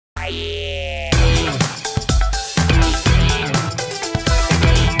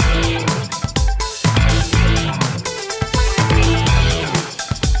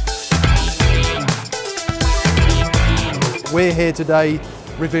We're here today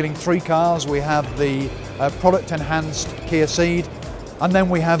revealing three cars. We have the product-enhanced Kia Ceed, and then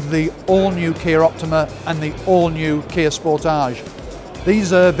we have the all-new Kia Optima and the all-new Kia Sportage.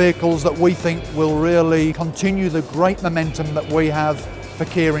 These are vehicles that we think will really continue the great momentum that we have for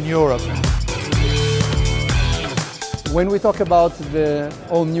Kia in Europe. When we talk about the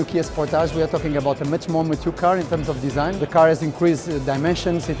all-new Kia Sportage, we are talking about a much more mature car in terms of design. The car has increased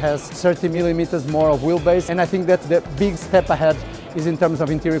dimensions, it has 30 millimeters more of wheelbase, and I think that the big step ahead is in terms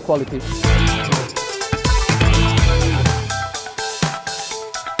of interior quality.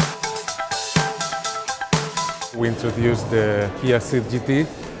 We introduced the Kia Ceed GT,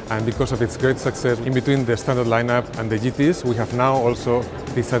 and because of its great success in between the standard lineup and the GTs, we have now also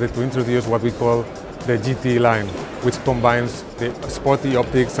decided to introduce what we call the GT line, which combines the sporty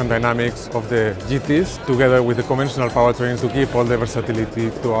optics and dynamics of the GTs together with the conventional powertrains to give all the versatility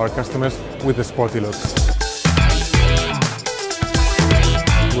to our customers with the sporty looks.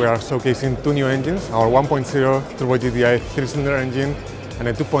 We are showcasing two new engines, our 1.0 Turbo GTI 3-cylinder engine and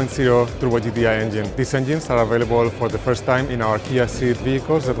a 2.0 Turbo GTI engine. These engines are available for the first time in our Kia Ceed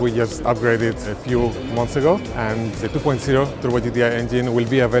vehicles that we just upgraded a few months ago, and the 2.0 Turbo GTI engine will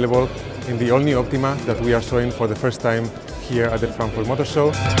be available in the all-new Optima that we are showing for the first time here at the Frankfurt Motor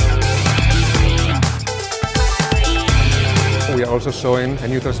Show. We are also showing a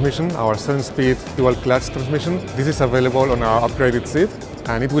new transmission, our 7-speed dual-clutch transmission. This is available on our upgraded Ceed,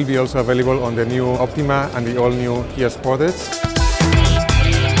 and it will be also available on the new Optima and the all-new Kia Sportage.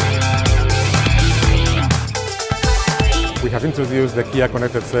 We have introduced the Kia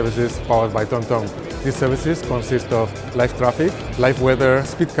Connected Services powered by TomTom. These services consist of live traffic, live weather,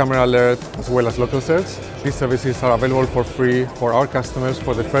 speed camera alert, as well as local search. These services are available for free for our customers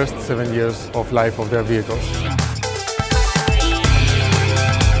for the first 7 years of life of their vehicles.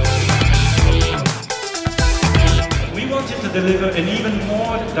 We wanted to deliver an even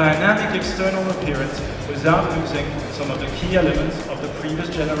more dynamic external appearance without losing some of the key elements of the previous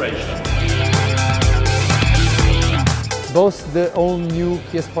generation. Both the all-new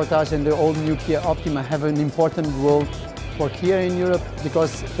Kia Sportage and the all-new Kia Optima have an important role for Kia in Europe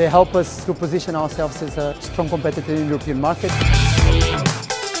because they help us to position ourselves as a strong competitor in the European market.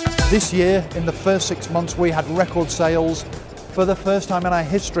 This year, in the first 6 months, we had record sales. For the first time in our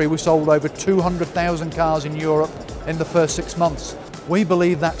history, we sold over 200,000 cars in Europe in the first 6 months. We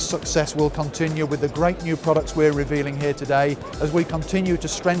believe that success will continue with the great new products we're revealing here today as we continue to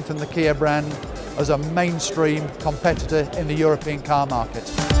strengthen the Kia brand as a mainstream competitor in the European car market.